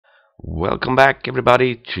Welcome back,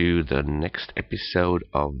 everybody, to the next episode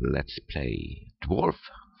of Let's Play Dwarf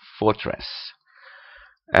Fortress.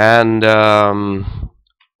 And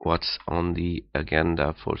what's on the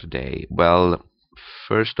agenda for today? Well,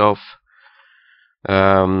 first off,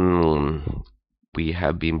 we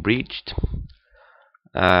have been breached,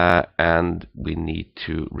 and we need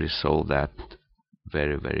to resolve that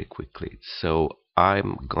very quickly. So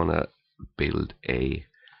I'm gonna build a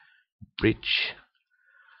bridge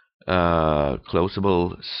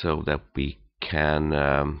closable so that we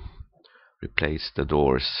can replace the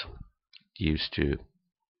doors used to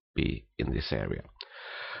be in this area,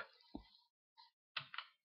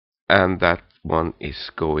 and that one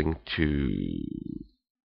is going to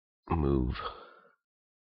move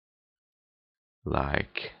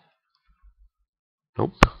like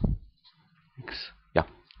yeah,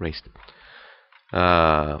 raised,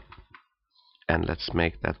 and let's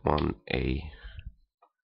make that one a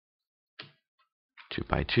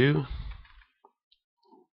 2x2.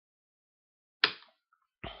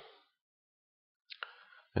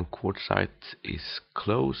 And quartzite is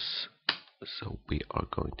close, so we are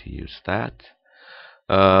going to use that.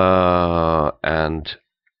 And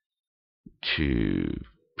to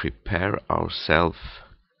prepare ourselves,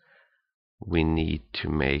 we need to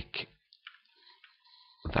make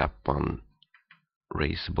that one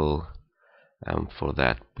raisable, and for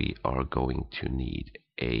that we are going to need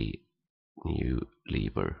a new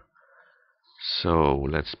lever. So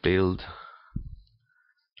let's build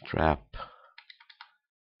trap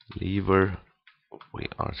lever. We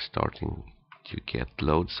are starting to get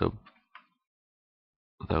loads of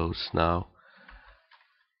those now.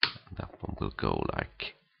 That one will go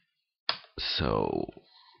like so,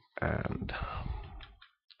 and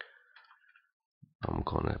I'm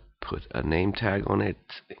gonna put a name tag on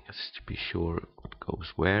it just to be sure what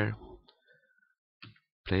goes where.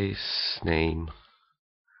 Place name,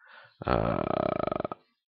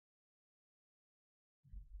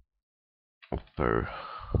 upper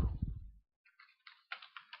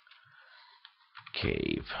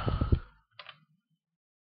cave.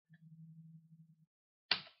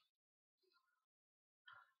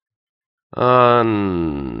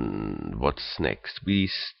 And what's next? We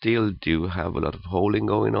still do have a lot of holing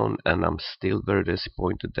going on, and I'm still very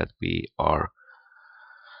disappointed that we are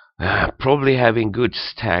probably having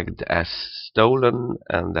goods tagged as stolen,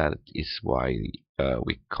 and that is why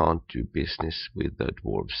we can't do business with the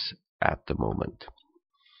dwarves at the moment.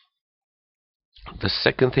 The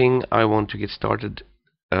second thing I want to get started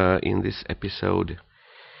in this episode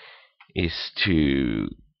is to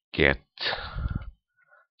get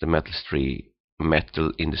the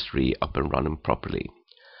metal industry up and running properly.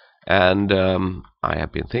 And I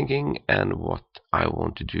have been thinking, and what I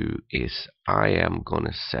want to do is I am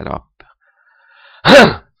gonna set up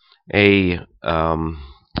a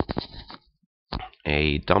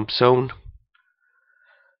dump zone,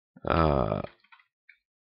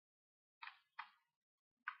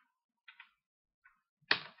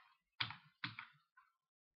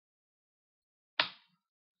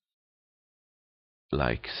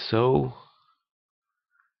 like so.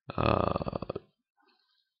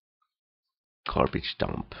 Garbage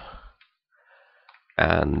dump,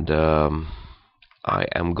 and I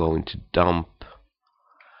am going to dump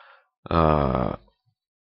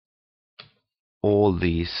all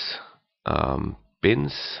these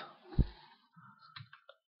bins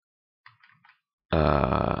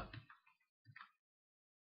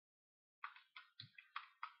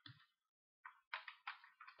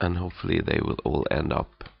and hopefully they will all end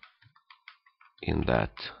up in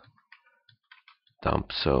that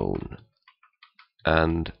dump zone.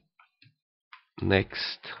 And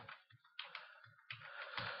next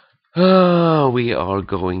we are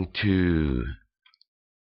going to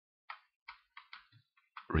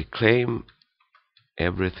reclaim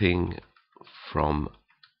everything from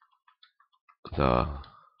the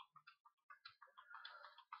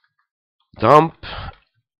dump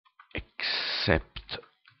except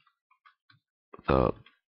the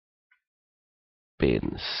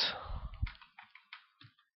bins.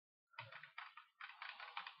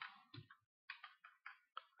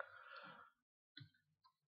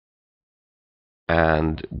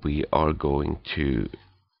 And we are going to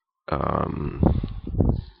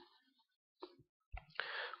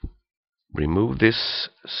remove this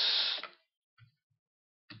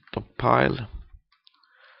stockpile,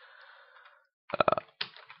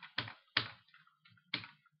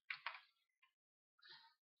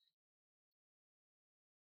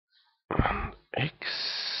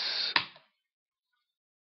 X,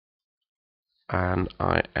 and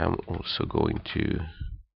I am also going to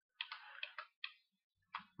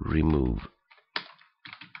remove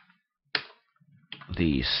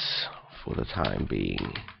these for the time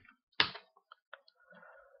being.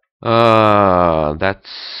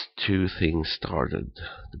 That's two things started: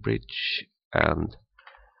 the bridge and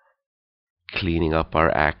cleaning up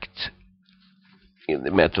our act in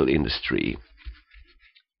the metal industry.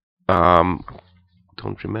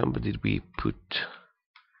 Don't remember, did we put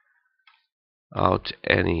out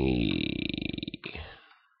any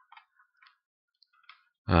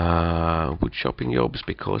wood chopping jobs,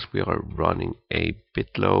 because we are running a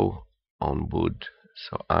bit low on wood?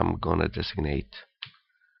 So I'm gonna designate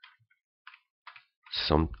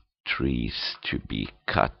some trees to be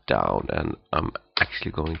cut down, and I'm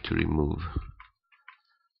actually going to remove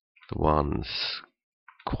the ones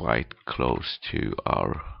quite close to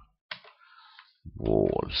our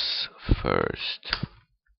walls first.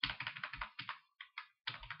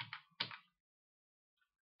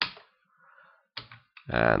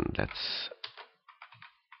 And let's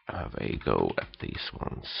have a go at these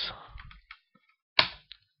ones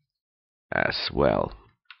as well.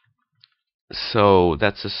 So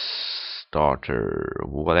that's a starter.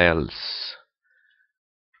 What else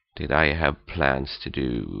did I have plans to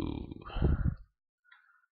do?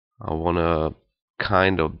 I wanna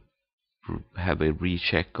kind of have a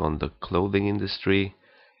recheck on the clothing industry.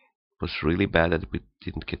 It was really bad that we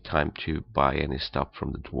didn't get time to buy any stuff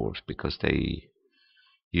from the dwarves, because they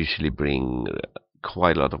usually bring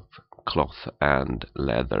quite a lot of cloth and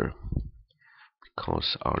leather,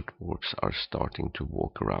 because our dwarves are starting to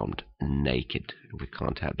walk around naked. We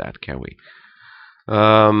can't have that, can we?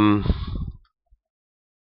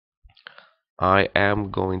 I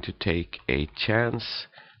am going to take a chance,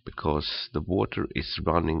 because the water is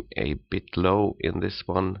running a bit low in this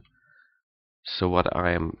one. So what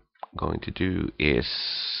I am going to do is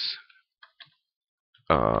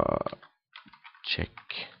check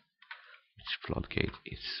which floodgate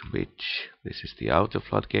is which. This is the outer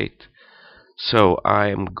floodgate. So I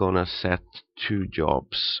am gonna set two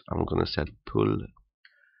jobs. I'm gonna set pull,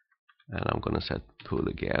 and I'm gonna set pull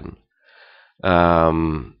again.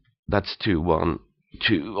 That's two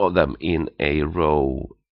of them in a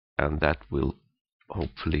row, and that will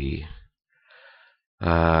hopefully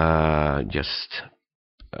just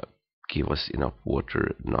give us enough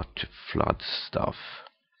water not to flood stuff.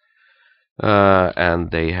 And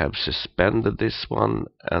they have suspended this one,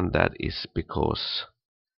 and that is because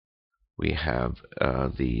we have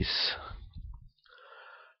these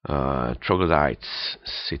troglodytes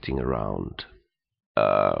sitting around.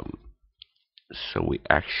 So we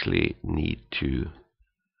actually need to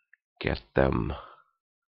get them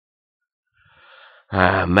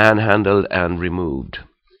manhandled and removed.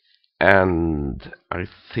 And I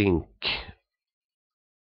think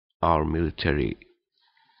our military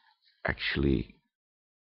actually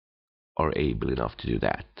are able enough to do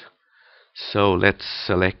that. So let's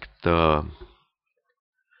select the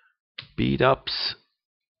beat ups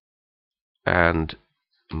and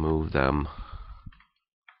move them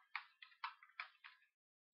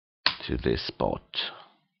to this spot.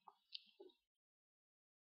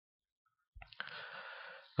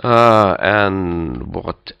 And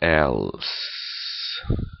what else?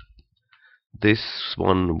 This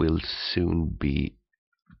one will soon be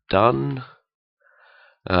done.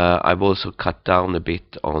 I've also cut down a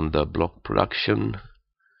bit on the block production.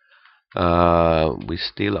 We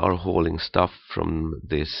still are hauling stuff from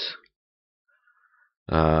this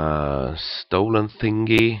stolen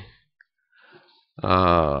thingy.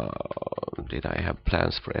 Did I have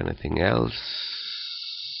plans for anything else?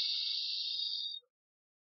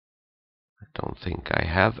 I don't think I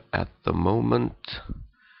have at the moment.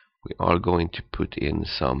 We are going to put in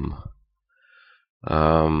some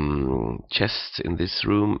chests in this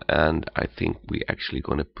room, and I think we're actually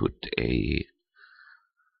going to put a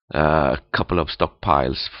couple of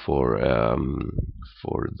stockpiles for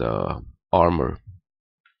the armor,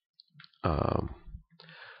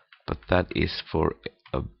 but that is for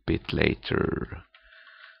a bit later.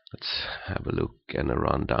 Let's have a look and a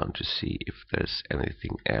rundown to see if there's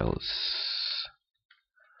anything else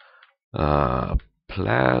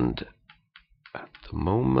planned at the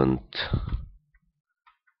moment.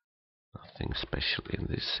 Nothing special in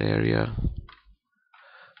this area.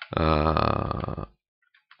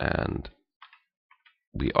 And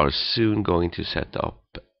we are soon going to set up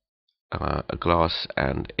a glass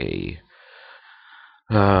and a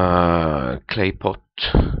clay pot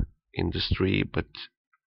industry, but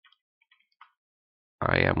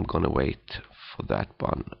I am gonna wait for that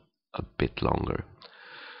one a bit longer.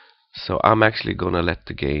 So I'm actually gonna let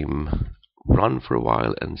the game run for a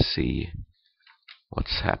while and see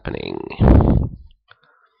what's happening.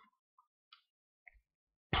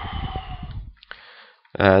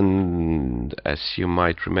 And as you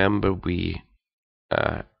might remember, we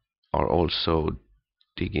are also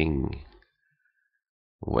digging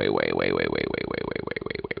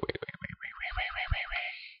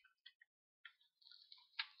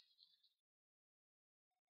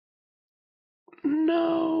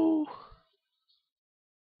no.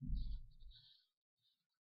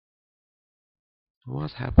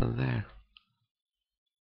 What happened there?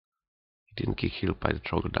 He didn't get killed by the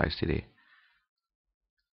troglodytes, did he?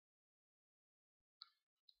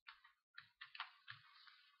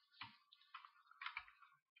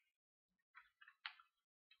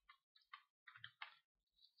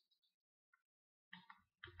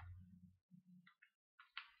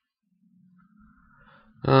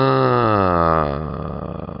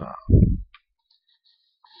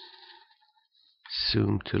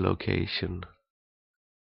 Zoom to location.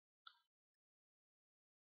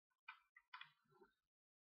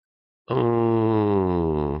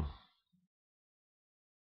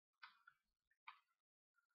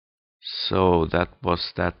 So that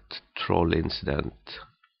was that troll incident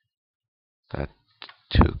that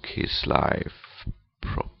took his life,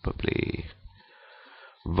 probably.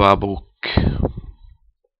 Vabuk,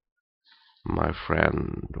 my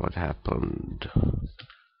friend, what happened?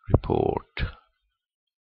 Report.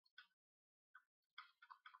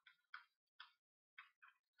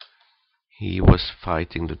 He was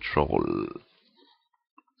fighting the troll.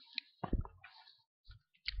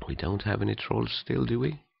 We don't have any trolls still, do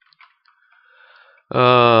we?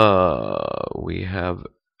 We have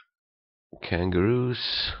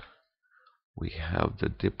kangaroos. We have the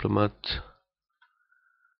diplomat.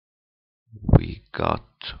 We got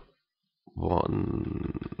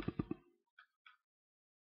one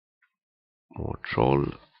more troll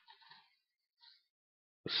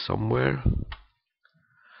somewhere.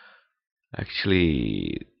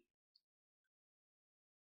 Actually,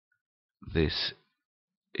 this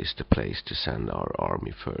is the place to send our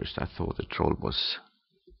army first. I thought the troll was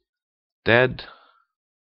dead.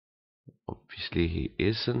 Obviously he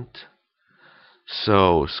isn't.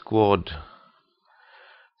 So, squad,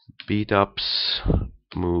 beat ups,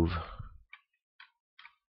 move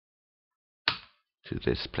to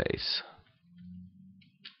this place.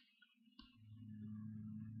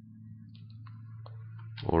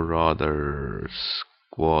 Or rather,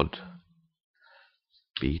 squad,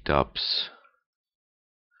 beat ups,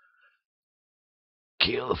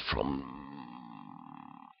 kill from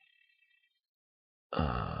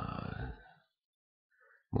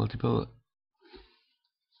multiple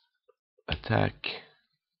attack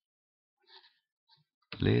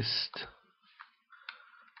list.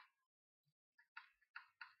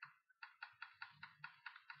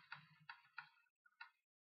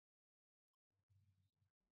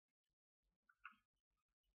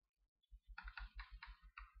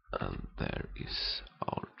 And there is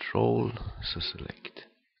our troll. So select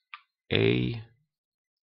A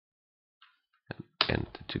and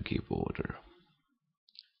enter to give order.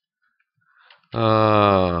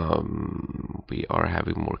 We are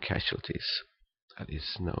having more casualties. That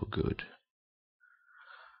is no good.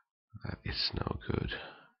 That is no good.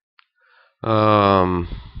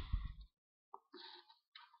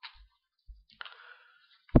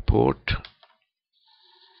 Port.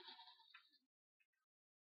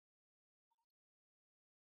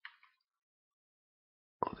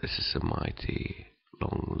 Oh, this is a mighty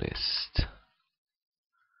long list.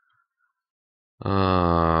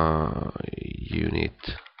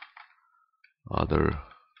 Unit. Other.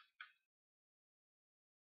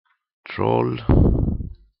 Troll.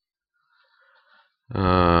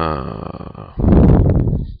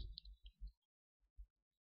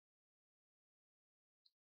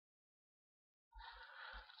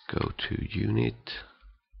 Go to unit.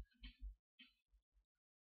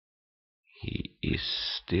 He is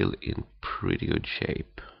still in pretty good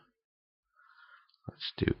shape.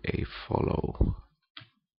 Let's do a follow.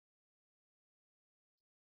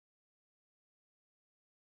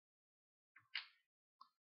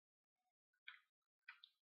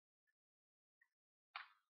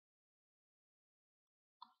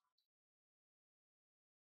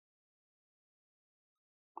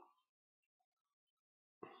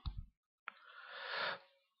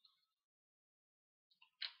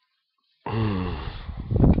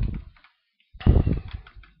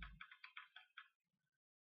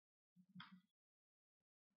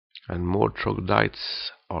 And more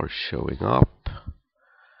troglodytes are showing up.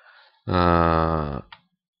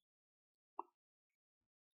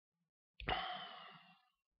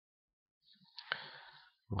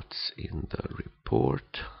 What's in the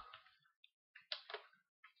report?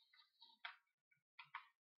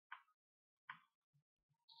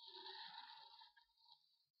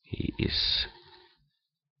 is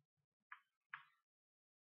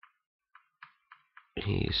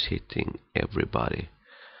hitting everybody.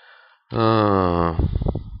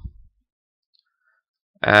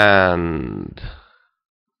 And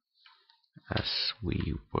as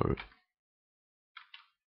we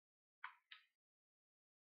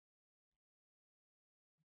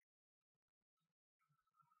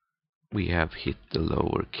have hit the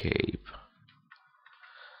lower cave.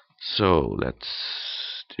 So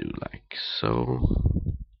let's do like so.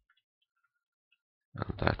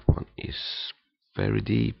 And that one is very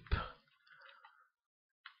deep.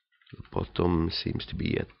 The bottom seems to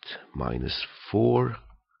be at -4.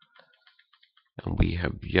 And we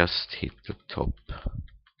have just hit the top.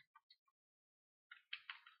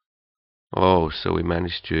 Oh, so we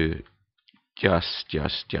managed to just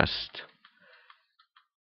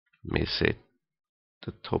miss it.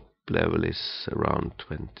 The top level is around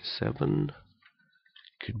 27.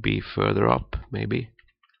 Could be further up, maybe.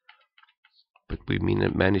 But we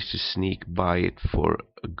managed to sneak by it for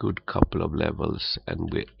a good couple of levels.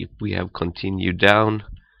 And if we have continued down,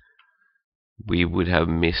 we would have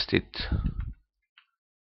missed it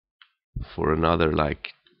for another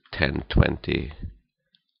like 10-20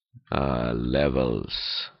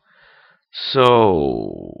 levels.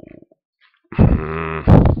 So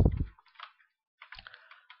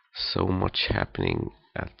so much happening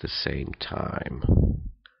at the same time.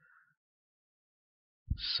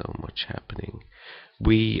 So much happening.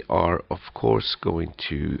 We are of course going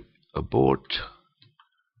to abort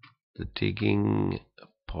the digging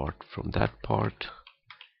apart from that part.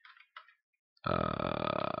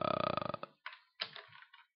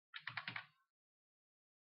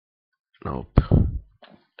 Nope.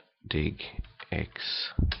 Dig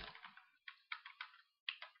X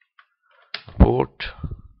abort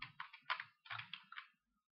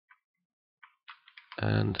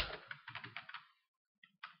and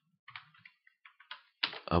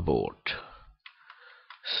abort.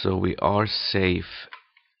 So we are safe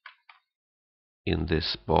in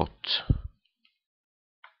this spot,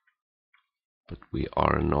 but we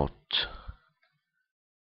are not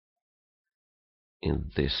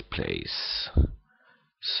in this place.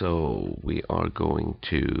 So we are going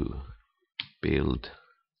to build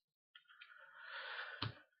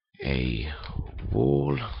a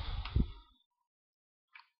wall.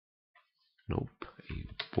 Nope, a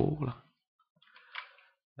wall.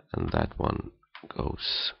 And that one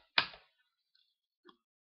goes.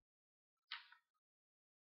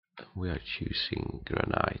 We are choosing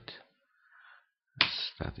granite,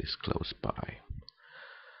 as that is close by.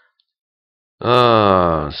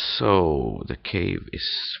 So the cave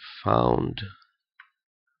is found.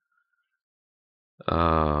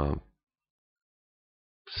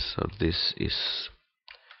 So this is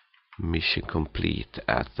mission complete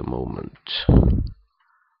at the moment.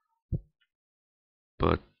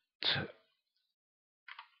 But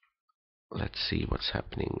let's see what's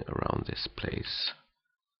happening around this place.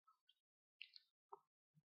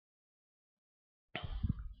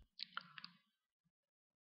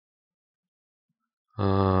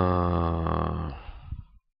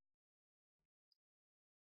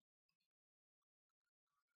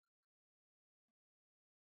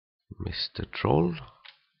 Mr. Troll,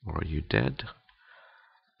 are you dead?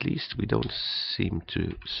 At least we don't seem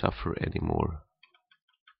to suffer any more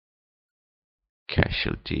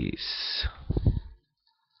casualties.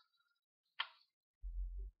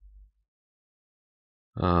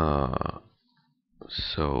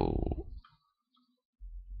 So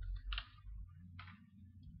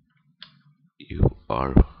you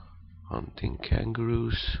are hunting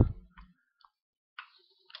kangaroos.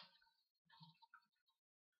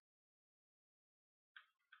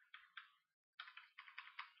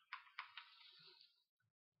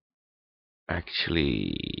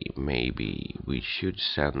 Actually, maybe we should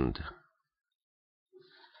send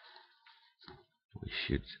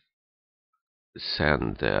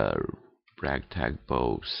the ragtag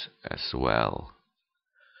bows as well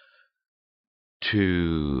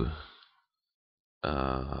to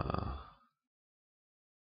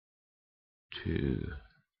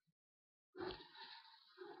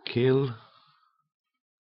kill.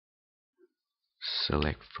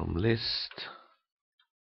 Select from list.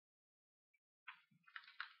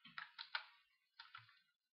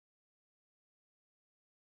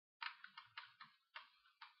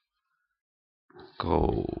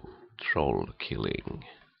 Go troll killing.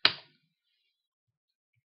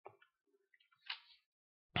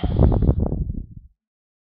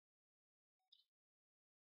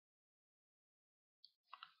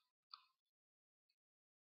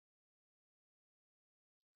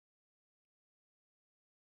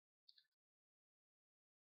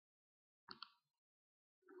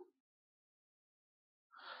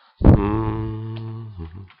 Hmm.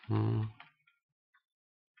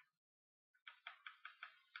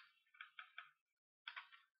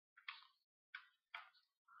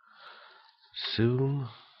 Soon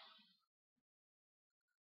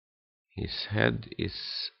his head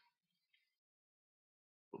is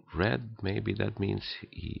red. Maybe that means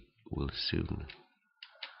he will soon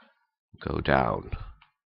go down.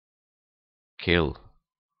 Kill.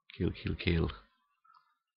 Kill, kill, kill.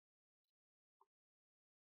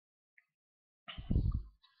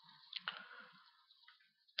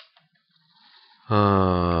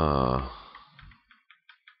 I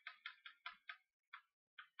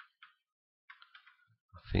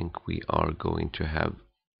think we are going to have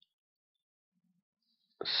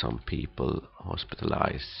some people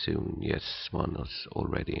hospitalized soon. Yes, one is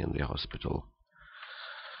already in the hospital.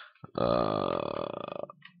 Uh,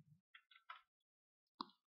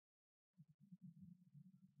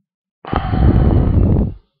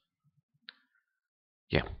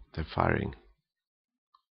 yeah, they're firing.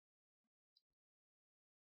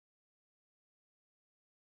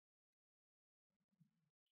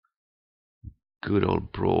 Good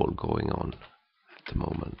old brawl going on at the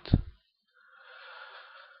moment.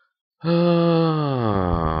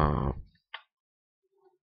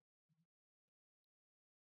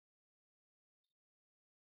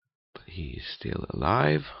 But he is still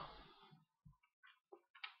alive.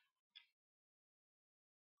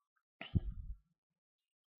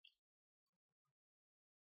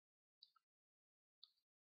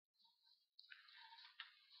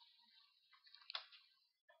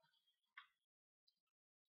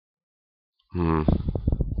 Hmm.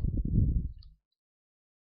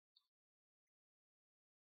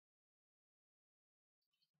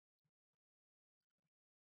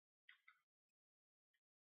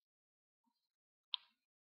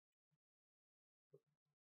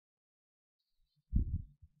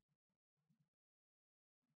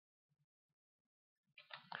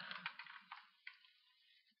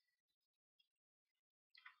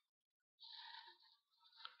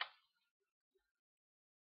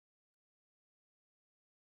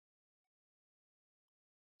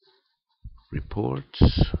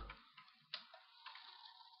 Reports.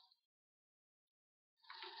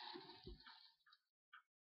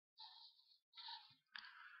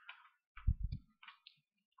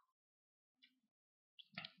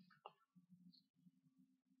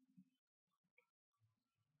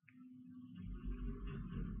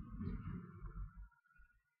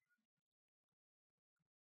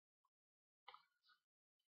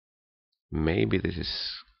 Maybe this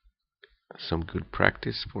is some good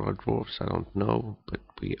practice for our dwarves, I don't know, but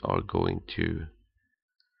we are going to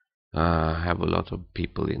have a lot of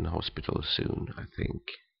people in hospital soon, I think.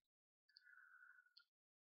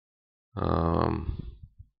 Um,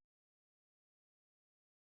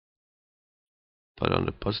 but on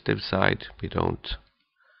the positive side, we don't.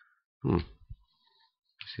 Is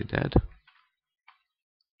he dead?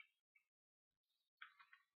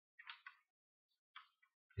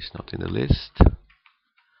 He's not in the list.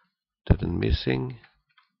 Dead and missing.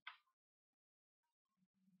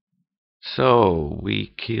 So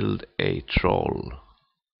we killed a troll.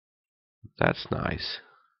 That's nice.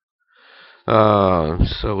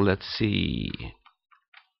 So let's see.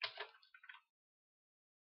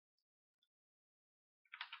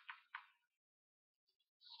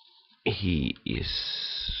 He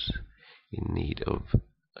is in need of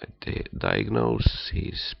a diagnose.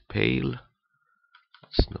 He's pale.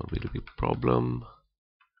 That's not really a big problem.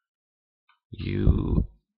 You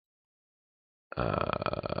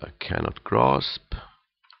cannot grasp.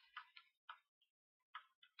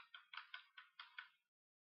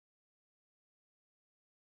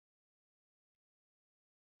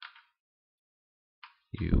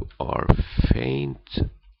 You are faint,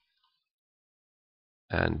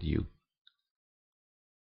 and you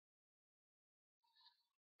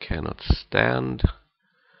cannot stand,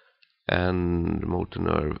 and motor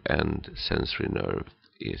nerve and sensory nerve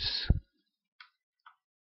is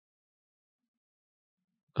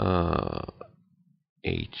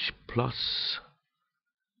H plus.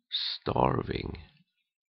 Starving.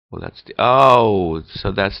 Well, that's the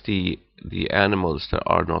so that's the animals that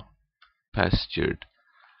are not pastured.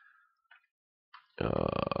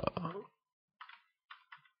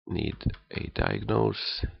 Need a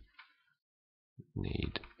diagnose.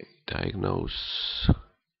 Need a diagnose.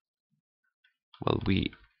 Well,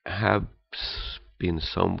 we have been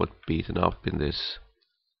somewhat beaten up in this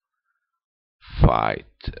fight.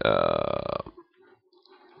 Uh,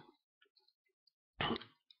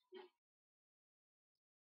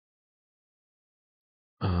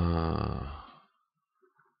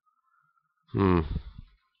 hmm.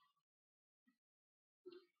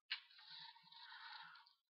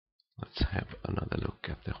 Let's have another look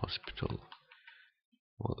at the hospital.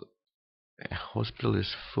 Well, the hospital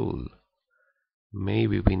is full.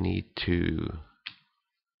 Maybe we need to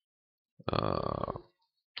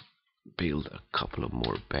build a couple of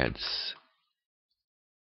more beds.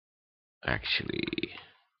 Actually,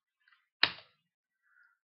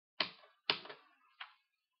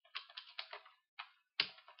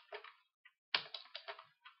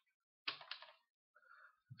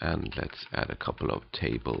 and let's add a couple of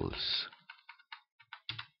tables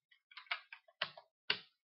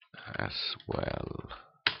as well.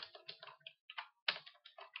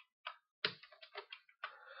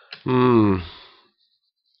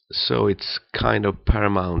 So it's kind of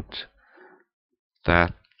paramount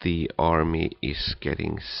that the army is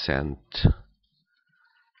getting sent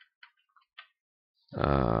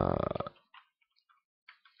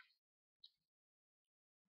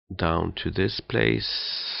down to this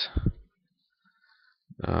place.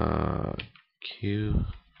 Q.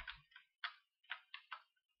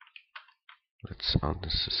 Let's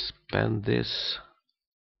unsuspend this.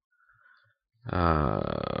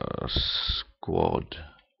 Squad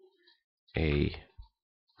A,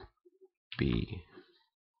 B,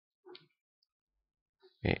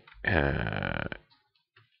 A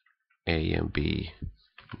and B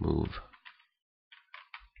move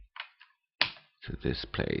to this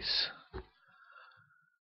place.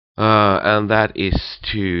 And that is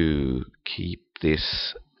to keep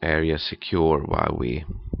this area secure while we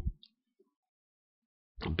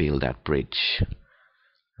build that bridge,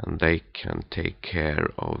 and they can take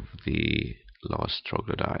care of the lost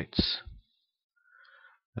troglodytes.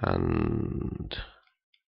 And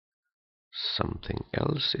something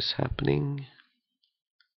else is happening.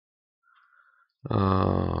 What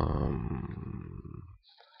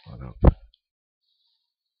up?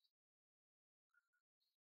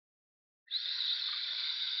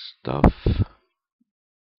 Stuff.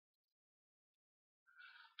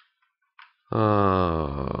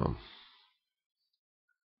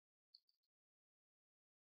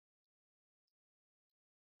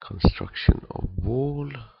 Construction of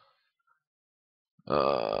wall.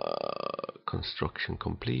 Construction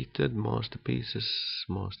completed. Masterpieces.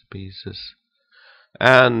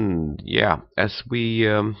 And yeah, as we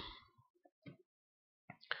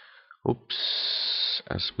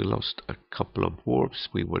as we lost a couple of dwarfs,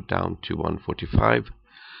 we were down to 145.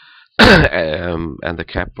 And the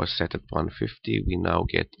cap was set at 150. We now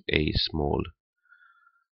get a small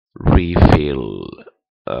refill.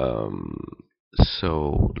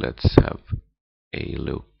 So let's have a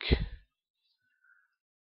look.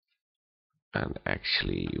 And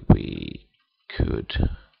actually we could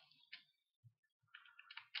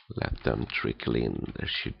let them trickle in. There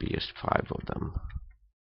should be just 5 of them.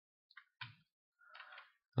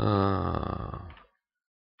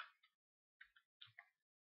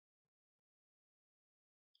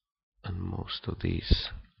 And most of these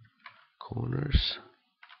corners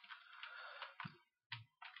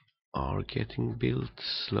are getting built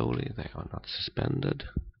slowly. They are not suspended.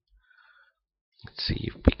 Let's see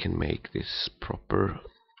if we can make this proper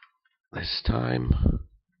this time.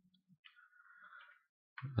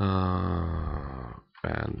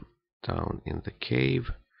 And down in the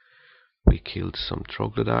cave we killed some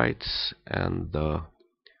troglodytes, and the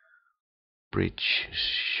bridge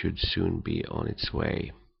should soon be on its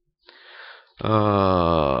way.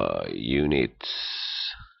 Units.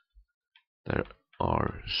 There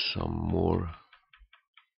are some more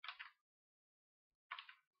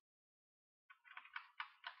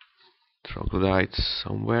troglodytes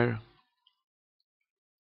somewhere.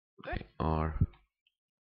 They are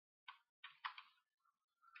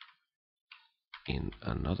in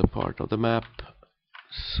another part of the map,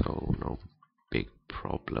 so no big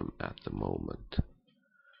problem at the moment.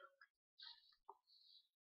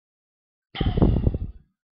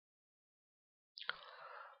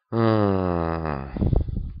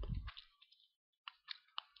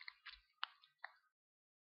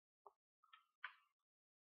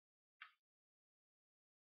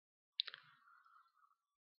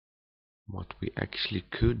 What we actually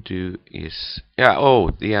could do is,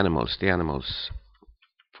 the animals,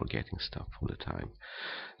 forgetting stuff all the time.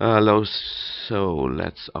 So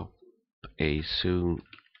let's up a soon.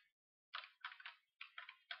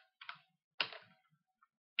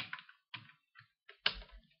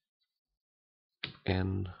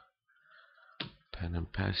 N pen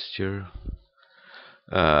and pasture.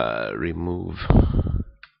 Remove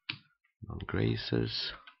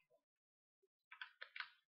non-grazers.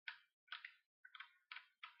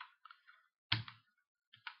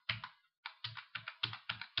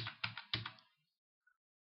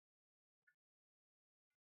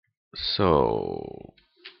 So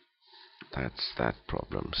that's that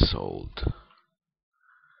problem solved.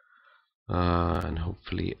 And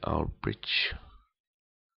hopefully our bridge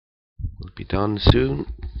will be done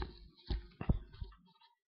soon.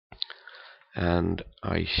 And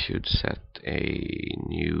I should set a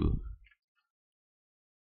new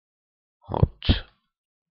hot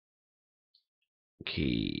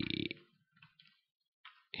key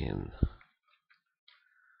in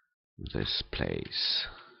this place.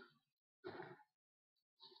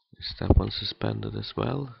 Is that one suspended as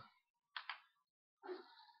well?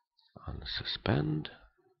 Unsuspend.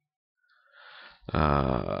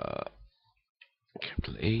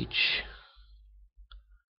 Capital H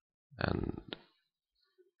and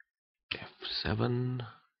F7.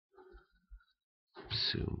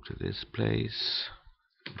 Zoom to this place.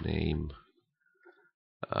 Name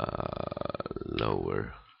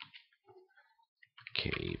lower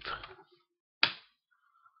cave.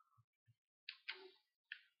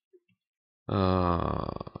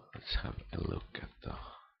 Let's have a look at the.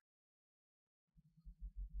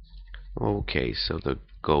 Okay, so the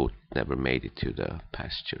goat never made it to the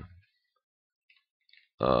pasture.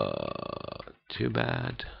 Too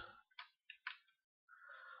bad.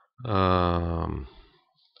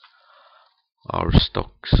 Our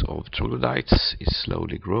stocks of troglodytes is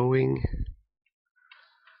slowly growing.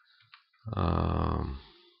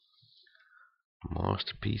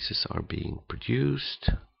 Masterpieces are being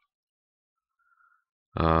produced.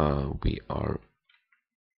 We are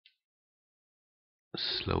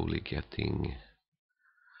slowly getting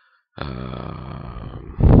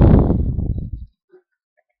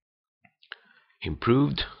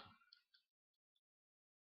improved.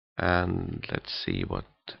 And let's see what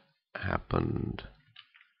happened.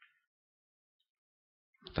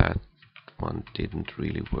 That one didn't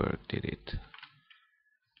really work, did it?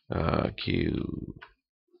 Q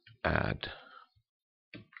add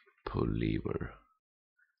pull lever.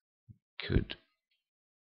 Could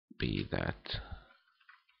be that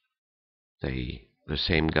the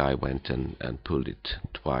same guy went and pulled it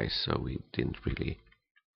twice, so we didn't really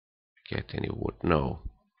get any wood. No.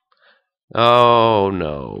 Oh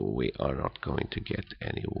no, we are not going to get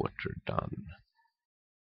any water done.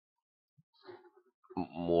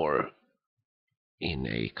 More in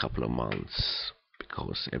a couple of months,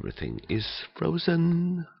 because everything is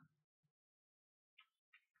frozen.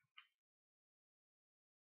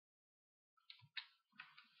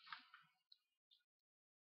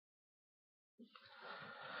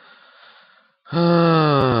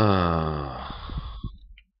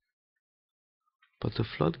 But the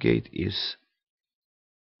floodgate is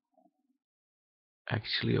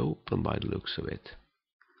actually open by the looks of it.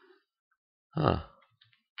 Huh.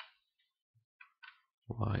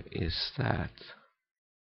 Why is that?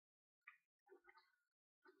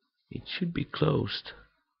 It should be closed.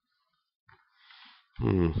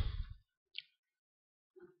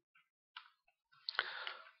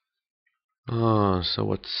 So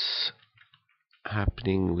what's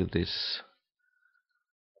happening with this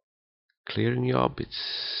clearing job?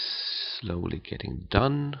 It's slowly getting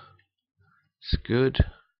done. It's good.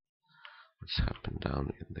 What's happened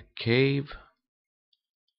down in the cave?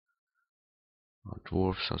 Our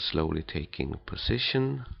dwarfs are slowly taking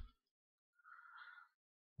position.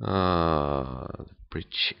 The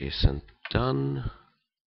bridge isn't done.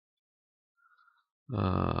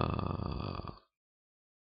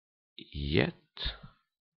 Yet,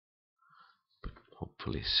 but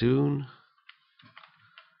hopefully soon.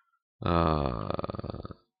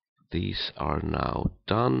 These are now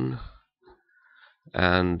done,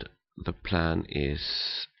 and the plan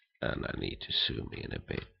is, and I need to zoom in a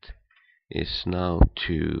bit, is now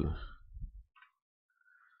to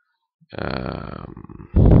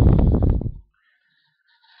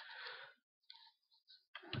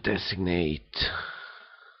designate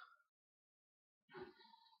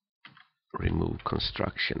remove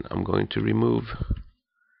construction. I'm going to remove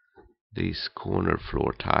these corner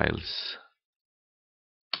floor tiles,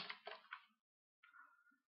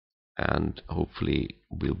 and hopefully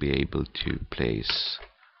we'll be able to place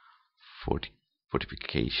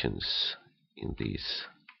fortifications in these.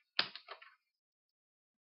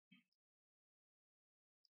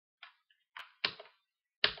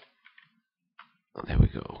 There we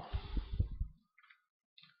go.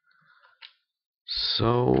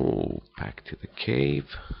 So back to the cave.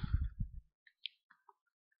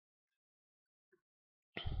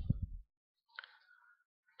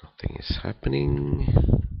 Nothing is happening.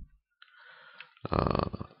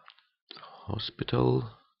 Hospital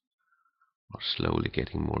are slowly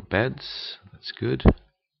getting more beds. That's good.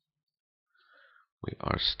 We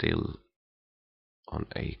are still on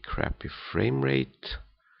a crappy frame rate,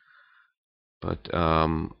 but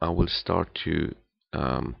I will start to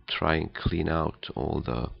try and clean out all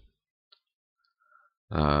the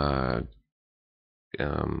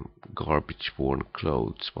garbage worn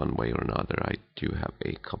clothes one way or another. I do have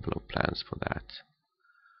a couple of plans for that.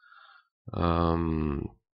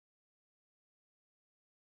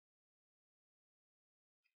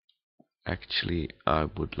 Actually, I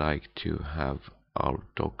would like to have our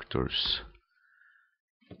doctors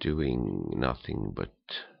doing nothing but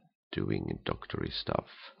doing doctory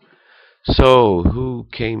stuff. So, who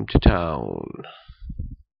came to town?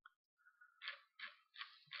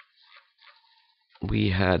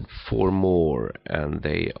 We had 4 more, and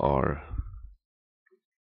they are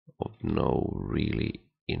of no really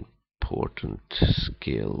important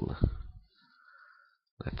skill.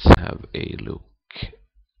 Let's have a look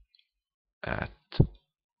at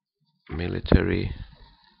military.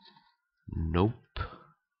 Nope.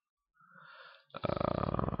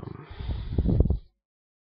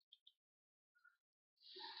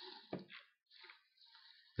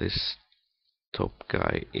 This top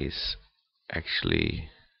guy is actually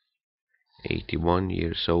 81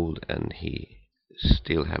 years old, and he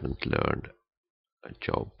still haven't learned a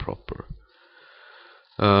job proper.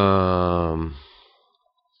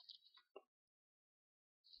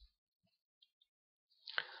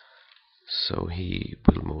 So he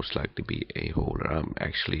will most likely be a hauler.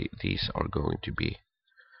 Actually, these are going to be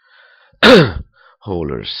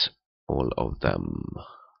haulers, all of them.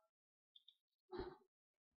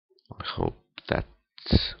 I hope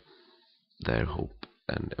that's their hope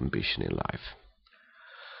and ambition in life.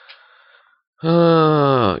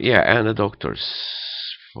 Yeah, and the doctors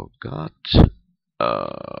forgot.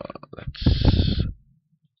 Let's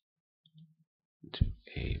do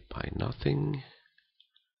a by nothing.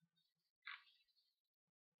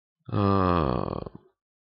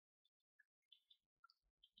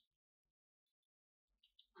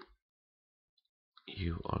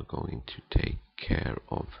 You are going to take care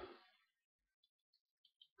of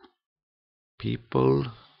people.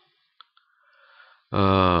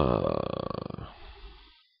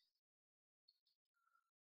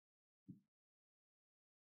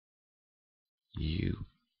 You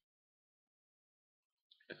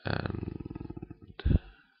and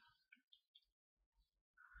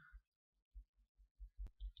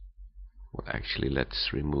well, actually,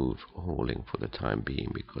 let's remove hauling for the time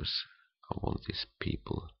being, because I want these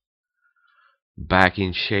people back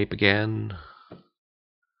in shape again.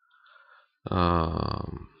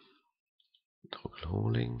 Toggle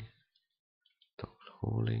hauling, toggle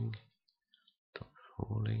hauling, toggle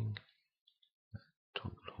hauling,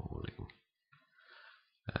 toggle hauling,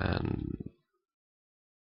 and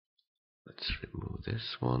let's remove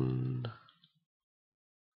this one.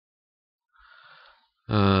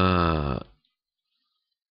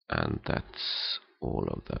 And that's all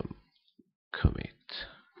of them. Commit.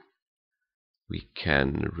 We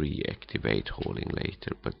can reactivate hauling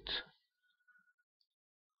later, but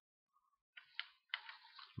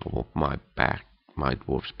I want my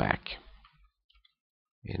dwarfs back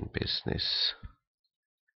in business.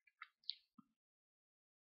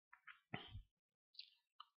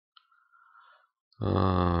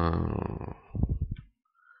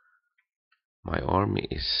 My army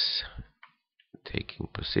is taking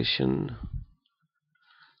position.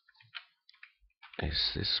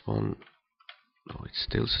 Is this one? No, it's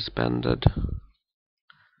still suspended.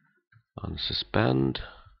 Unsuspend.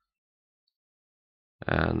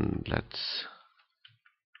 And let's...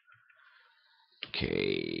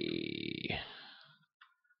 Okay.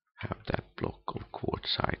 Have that block of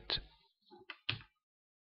quartzite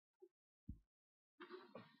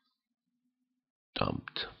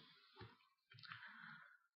dumped.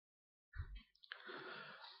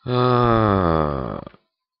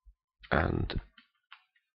 And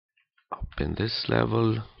up in this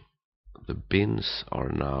level, the bins are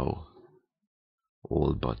now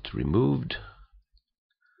all but removed.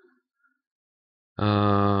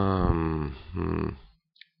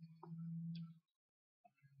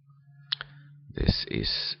 This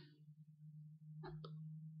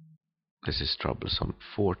is troublesome.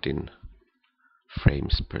 14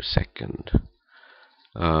 frames per second.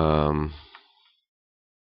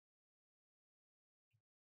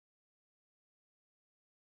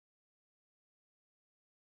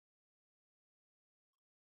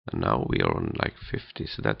 And now we are on like 50,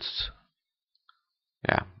 so that's,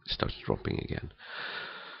 yeah, it starts dropping again.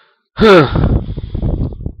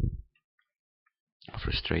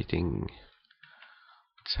 Frustrating.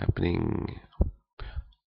 What's happening?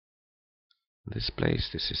 This place,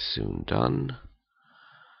 this is soon done.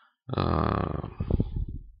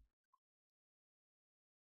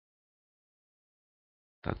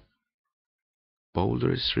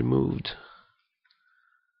 boulder is removed.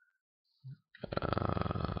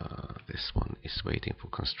 This one is waiting for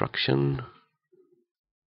construction.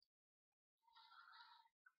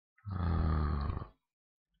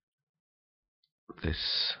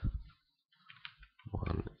 This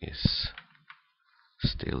one is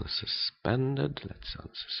still suspended. Let's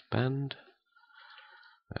unsuspend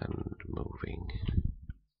and moving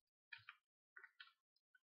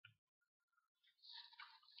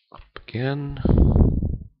up again.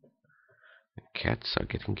 Cats are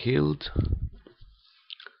getting killed.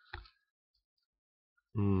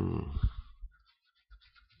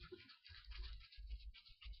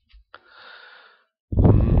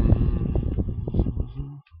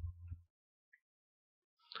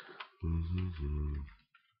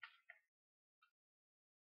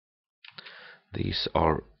 These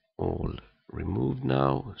are all removed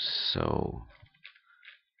now, so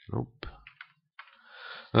nope.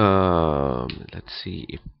 Let's see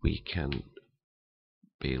if we can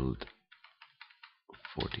build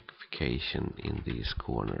fortification in these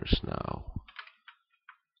corners now.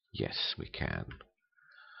 Yes, we can.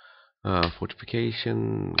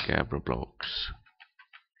 Fortification, Gabbro blocks.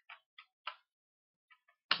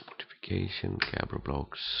 Fortification, Gabbro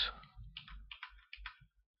blocks.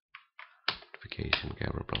 Fortification,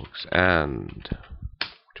 Gabbro blocks, and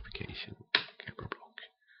fortification, Gabbro block.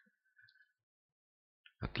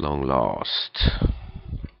 At long last.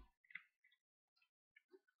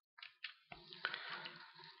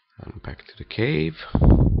 And back to the cave.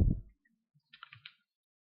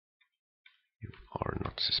 You are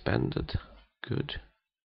not suspended. Good.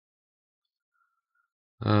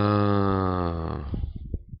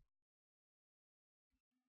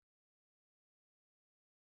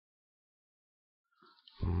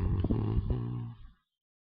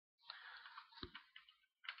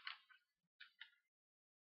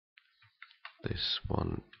 This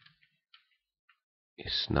one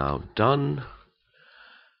is now done.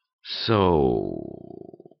 So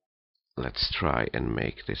let's try and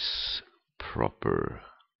make this proper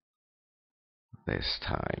this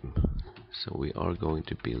time. So we are going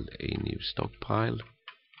to build a new stockpile.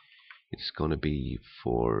 It's going to be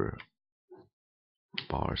for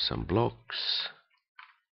bars and blocks.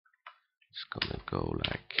 It's going to go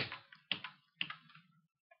like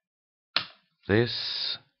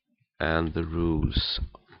this, and the rules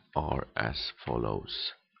are as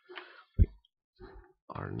follows. We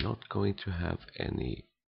are not going to have any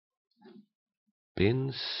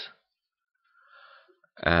bins,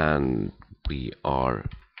 and we are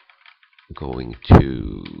going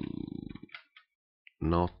to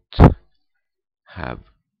not have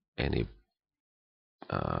any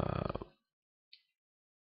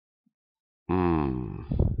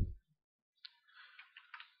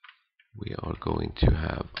we are going to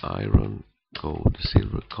have iron, gold,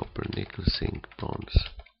 silver, copper, nickel, zinc, bronze.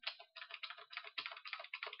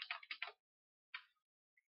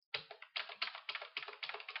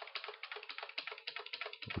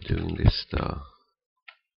 I'm doing this the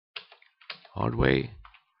hard way.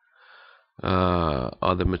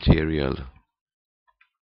 Other material,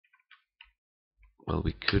 well,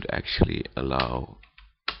 we could actually allow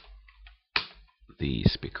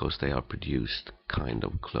these because they are produced kind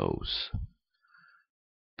of close,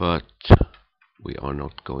 but we are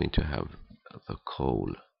not going to have the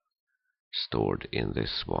coal stored in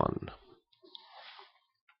this one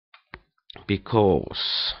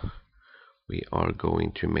because we are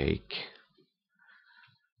going to make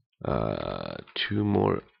 2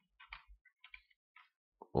 more,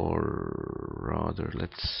 or rather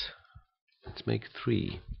let's make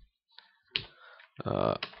 3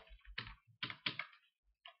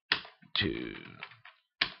 2.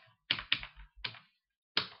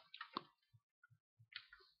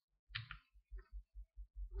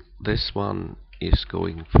 This one is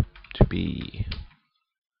going to be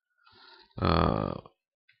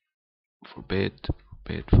forbid,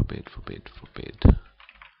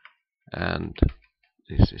 and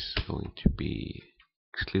this is going to be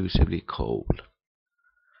exclusively coal,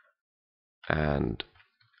 and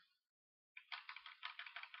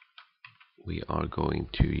we are going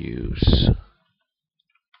to use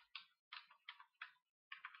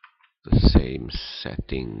the same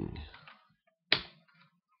setting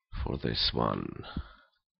for this one,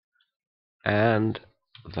 and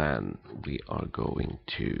then we are going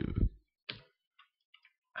to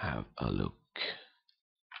have a look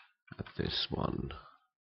at this one,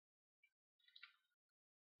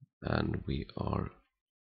 and we are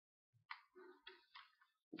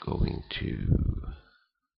going to,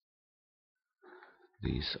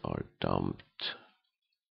 these are dumped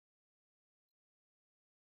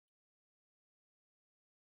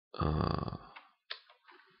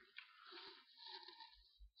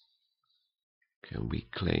Can we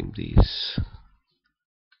claim these?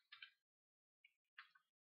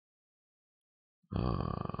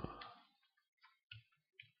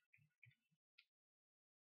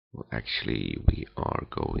 Well, actually, we are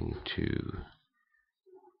going to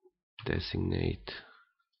designate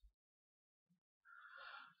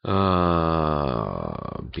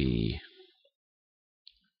B.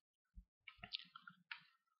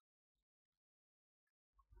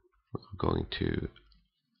 We're going to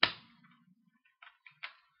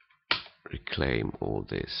reclaim all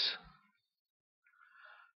this.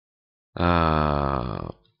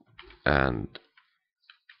 And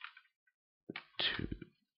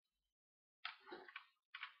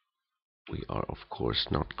we are of course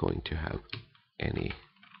not going to have any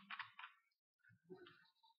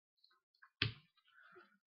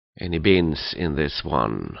bins in this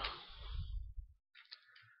one.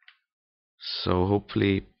 So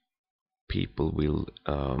hopefully people will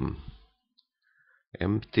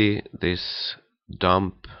empty this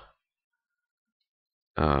dump.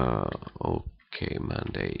 Okay,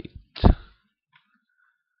 mandate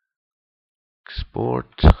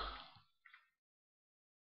export.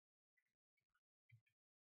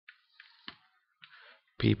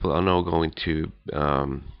 People are now going to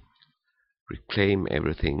reclaim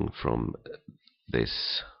everything from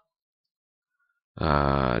this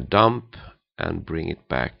dump and bring it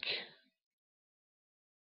back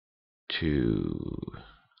to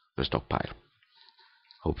the stockpile.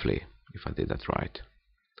 Hopefully, if I did that right.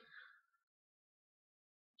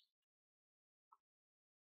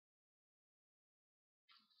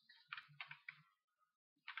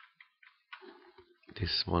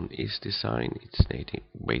 This one is designed, it's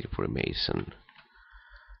waiting for a mason.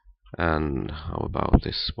 And how about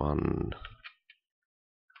this one?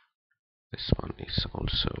 This one is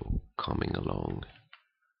also coming along.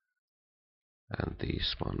 And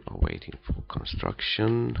these one are waiting for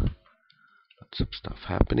construction. Lots of stuff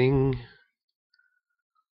happening,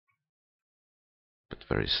 but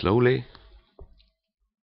very slowly.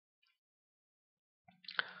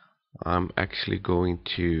 I'm actually going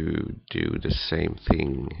to do the same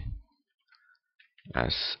thing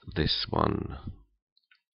as this one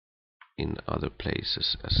in other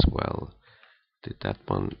places as well. Did that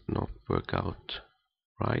one not work out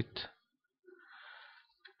right?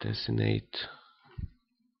 Designate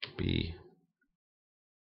B.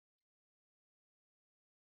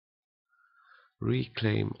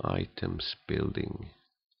 Reclaim items building.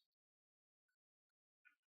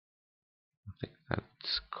 I think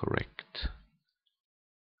that's correct.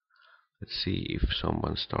 Let's see if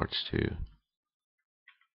someone starts to...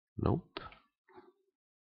 Nope.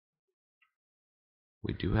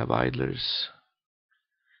 We do have idlers.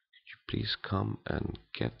 Could you please come and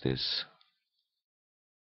get this?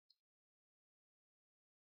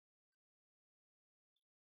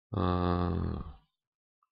 Let's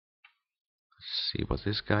see what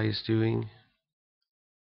this guy is doing.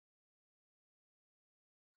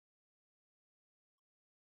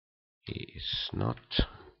 He is not.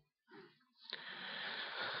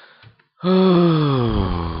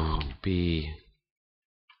 Oh, B.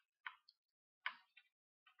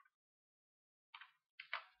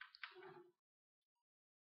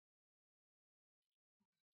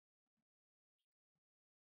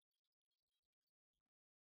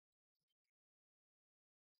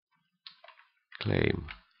 Claim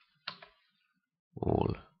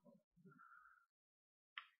all.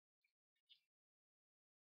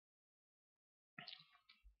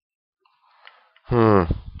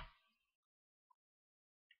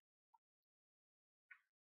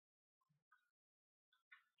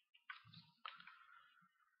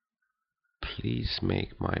 Please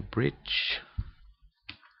make my bridge.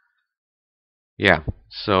 Yeah,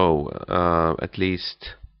 so at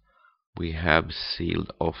least we have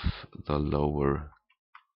sealed off the lower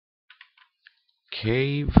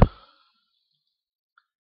cave.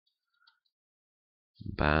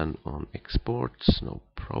 Ban on exports, no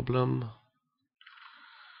problem.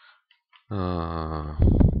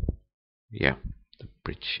 Yeah, the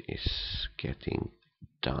bridge is getting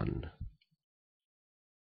done.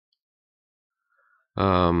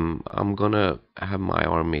 I'm gonna have my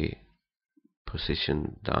army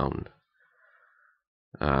positioned down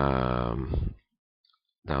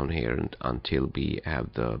here until we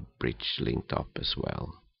have the bridge linked up as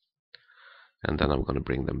well. And then I'm going to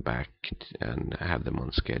bring them back and have them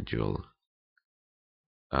on schedule.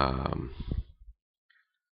 And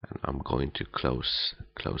I'm going to close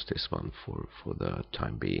this one for the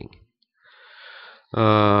time being.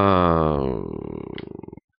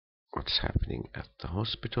 what's happening at the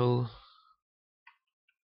hospital.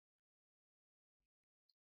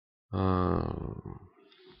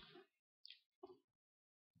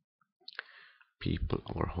 People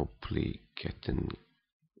are hopefully getting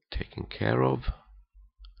taken care of.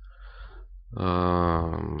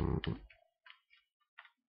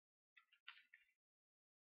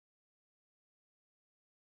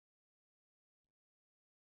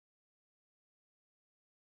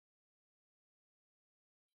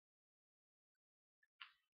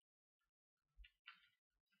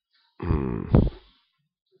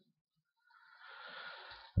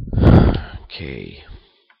 Okay.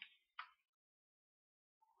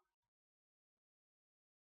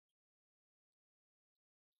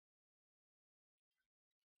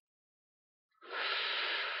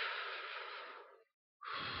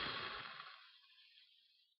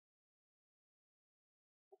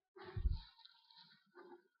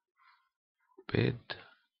 Bid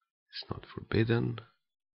is not forbidden.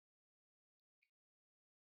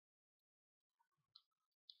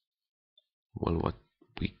 Well, what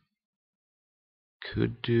we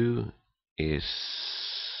could do is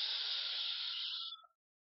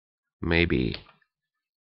maybe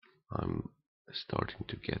I'm starting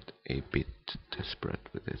to get a bit desperate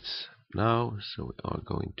with this now, so we are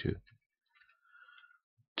going to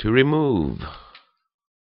remove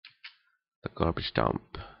the garbage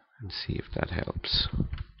dump and see if that helps.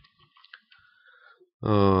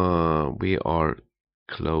 We are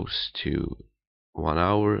close to 1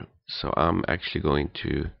 hour, so I'm actually going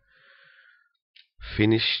to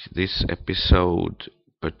finish this episode,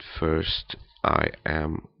 but first I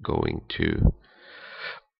am going to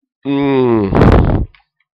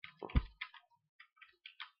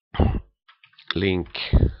link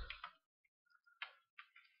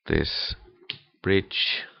this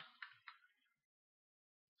bridge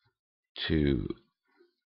to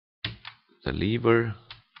the lever,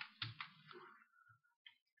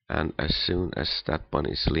 and as soon as that one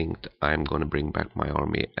is linked, I'm going to bring back my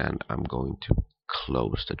army and I'm going to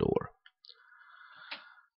close the door,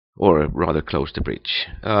 or rather close the bridge.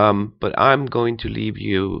 But I'm going to leave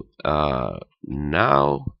you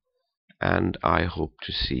now, and I hope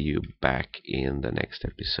to see you back in the next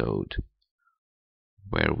episode,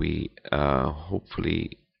 where we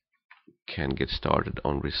hopefully can get started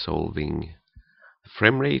on resolving the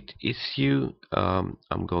frame rate issue.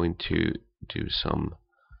 I'm going to do some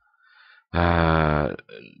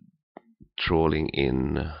trawling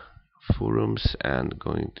in forums and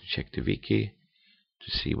going to check the wiki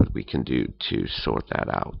to see what we can do to sort that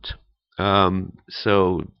out.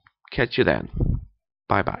 So catch you then.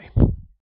 Bye bye.